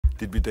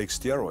Did we take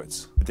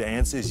steroids? The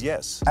answer is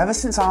yes. Ever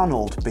since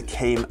Arnold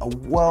became a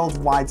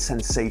worldwide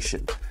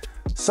sensation,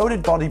 so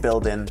did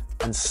bodybuilding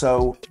and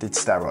so did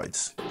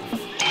steroids.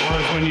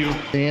 Or when you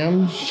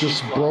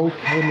just broke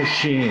the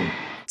machine.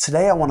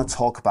 Today I want to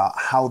talk about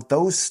how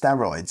those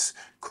steroids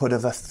could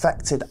have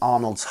affected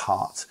Arnold's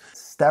heart.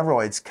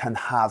 Steroids can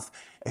have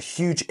a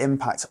huge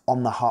impact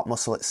on the heart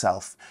muscle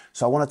itself.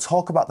 So I want to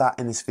talk about that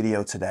in this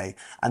video today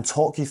and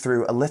talk you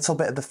through a little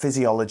bit of the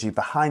physiology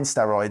behind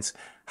steroids,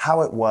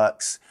 how it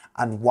works,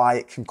 and why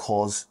it can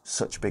cause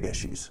such big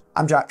issues.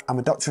 I'm Jack, I'm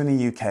a doctor in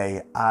the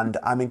UK, and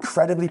I'm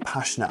incredibly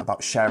passionate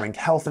about sharing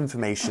health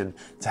information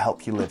to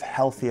help you live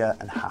healthier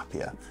and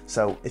happier.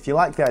 So if you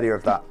like the idea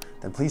of that,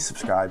 then please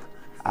subscribe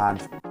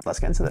and let's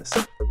get into this.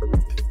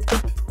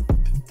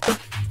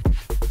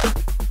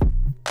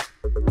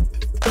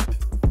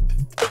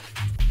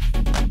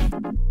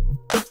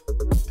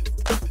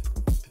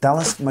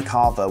 Dallas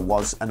McCarver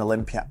was an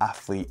Olympia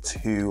athlete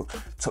who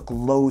took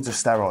loads of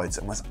steroids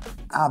and was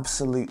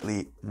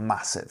absolutely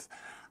massive.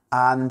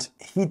 And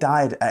he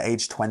died at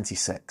age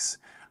 26.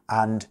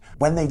 And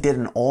when they did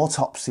an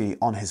autopsy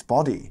on his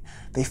body,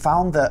 they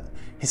found that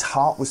his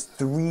heart was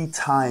 3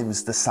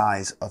 times the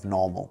size of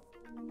normal.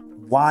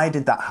 Why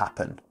did that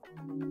happen?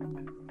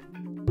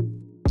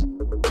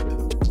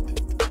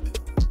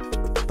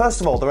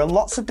 First of all, there are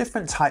lots of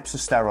different types of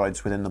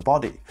steroids within the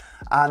body,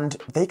 and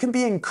they can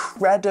be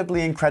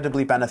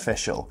incredibly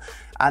beneficial,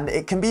 and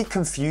it can be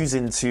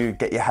confusing to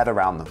get your head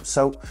around them.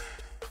 So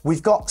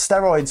we've got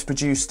steroids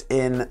produced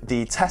in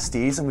the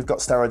testes and we've got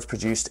steroids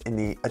produced in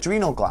the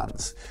adrenal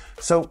glands.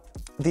 So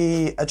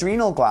the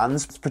adrenal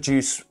glands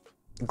produce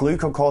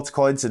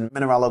glucocorticoids and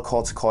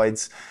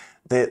mineralocorticoids,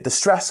 the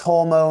stress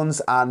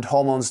hormones and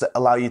hormones that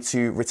allow you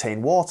to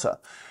retain water.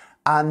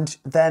 And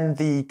then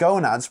the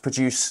gonads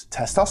produce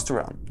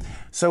testosterone.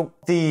 So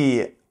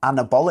the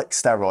anabolic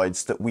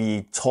steroids that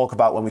we talk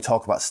about when we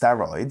talk about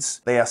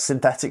steroids, they are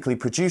synthetically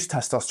produced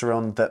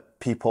testosterone that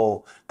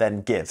people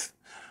then give.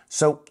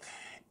 So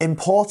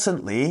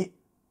importantly,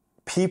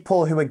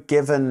 people who are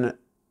given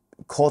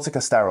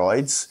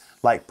corticosteroids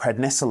like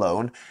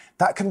prednisolone,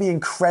 that can be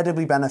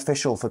incredibly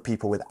beneficial for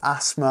people with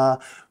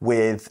asthma,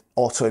 with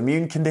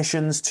autoimmune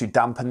conditions, to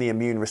dampen the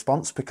immune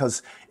response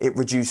because it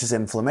reduces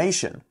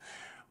inflammation.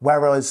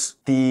 Whereas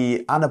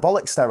the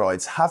anabolic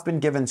steroids have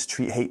been given to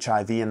treat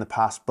HIV in the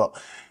past, but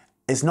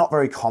it's not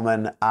very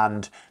common,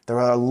 and there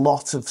are a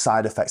lot of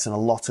side effects and a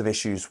lot of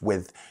issues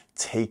with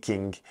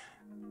taking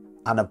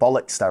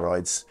anabolic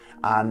steroids.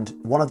 And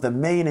one of the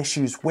main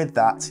issues with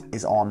that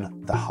is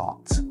on the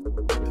heart.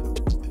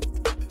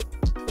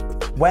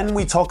 When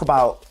we talk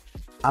about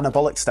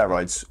anabolic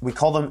steroids, we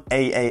call them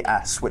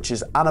AAS, which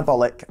is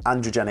anabolic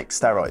androgenic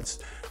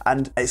steroids.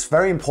 And it's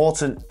very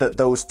important that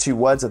those two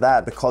words are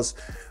there because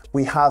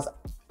we have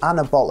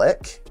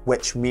anabolic,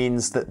 which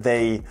means that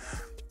they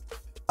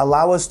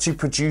allow us to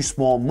produce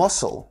more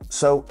muscle.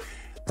 So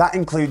that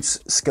includes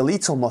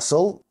skeletal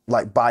muscle,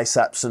 like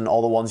biceps and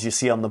all the ones you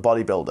see on the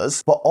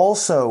bodybuilders, but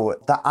also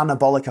that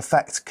anabolic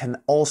effect can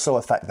also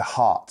affect the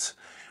heart,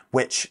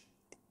 which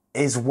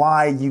is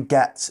why you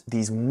get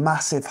these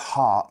massive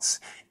hearts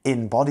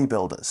in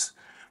bodybuilders.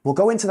 We'll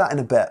go into that in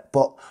a bit,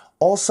 but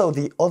also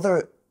the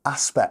other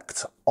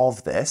aspect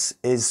of this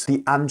is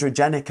the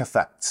androgenic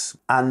effects.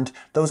 And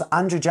those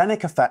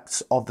androgenic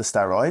effects of the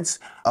steroids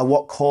are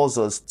what cause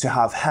us to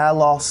have hair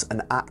loss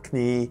and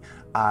acne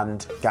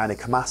and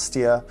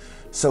gynecomastia.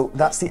 So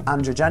that's the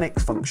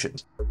androgenic function.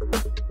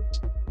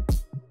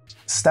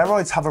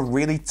 Steroids have a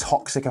really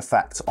toxic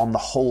effect on the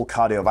whole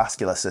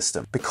cardiovascular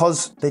system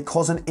because they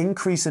cause an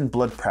increase in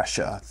blood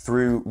pressure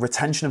through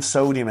retention of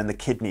sodium in the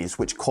kidneys,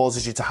 which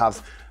causes you to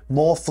have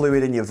more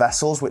fluid in your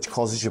vessels, which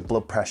causes your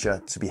blood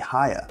pressure to be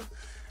higher.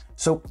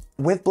 So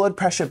with blood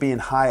pressure being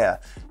higher,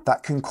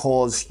 that can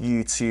cause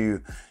you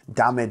to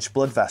damage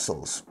blood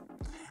vessels.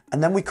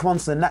 And then we come on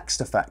to the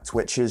next effect,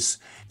 which is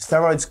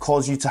steroids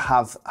cause you to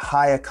have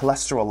higher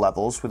cholesterol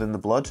levels within the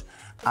blood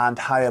and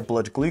higher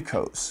blood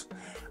glucose.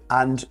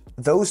 And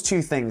those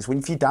two things,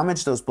 if you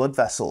damage those blood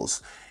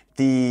vessels,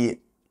 the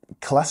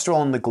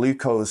cholesterol and the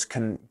glucose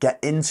can get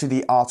into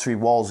the artery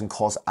walls and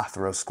cause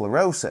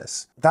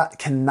atherosclerosis. That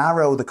can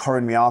narrow the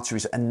coronary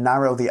arteries and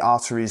narrow the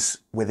arteries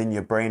within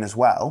your brain as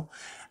well.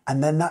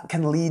 And then that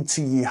can lead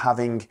to you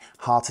having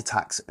heart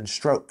attacks and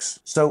strokes.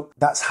 So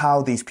that's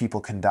how these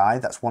people can die.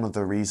 That's one of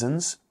the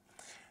reasons.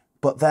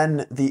 But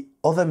then the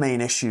other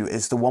main issue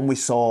is the one we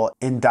saw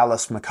in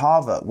Dallas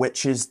McCarver,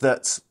 which is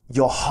that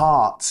your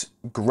heart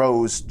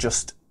grows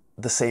just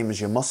the same as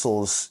your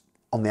muscles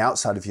on the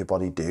outside of your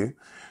body do,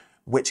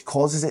 which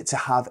causes it to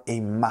have a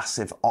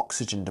massive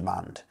oxygen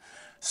demand.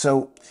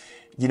 So,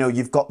 you know,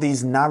 you've got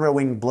these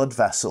narrowing blood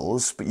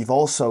vessels, but you've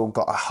also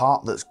got a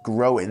heart that's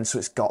growing, so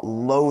it's got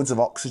loads of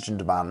oxygen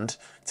demand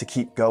to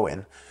keep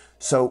going.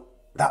 So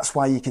that's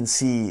why you can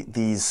see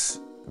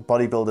these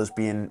bodybuilders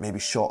being maybe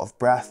short of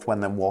breath when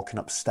they're walking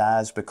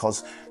upstairs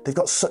because they've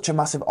got such a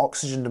massive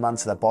oxygen demand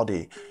to their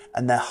body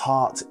and their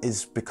heart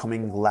is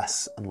becoming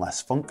less and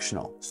less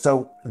functional.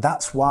 So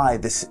that's why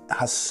this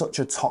has such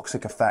a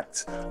toxic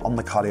effect on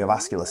the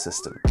cardiovascular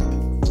system.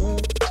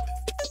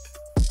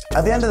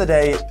 At the end of the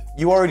day,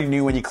 you already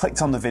knew when you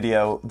clicked on the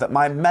video that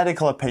my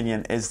medical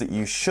opinion is that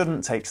you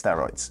shouldn't take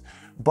steroids.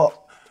 But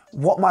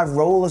what my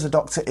role as a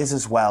doctor is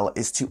as well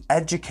is to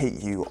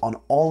educate you on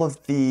all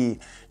of the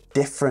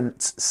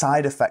different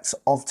side effects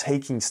of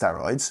taking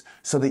steroids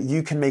so that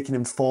you can make an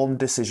informed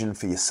decision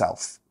for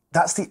yourself.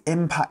 That's the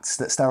impacts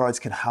that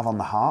steroids can have on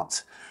the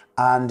heart.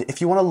 And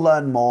if you want to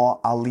learn more,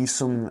 I'll leave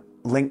some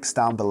links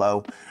down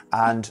below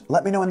and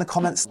let me know in the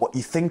comments what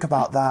you think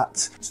about that.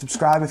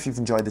 Subscribe if you've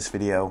enjoyed this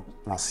video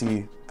and I'll see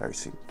you very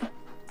soon.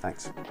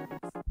 Thanks.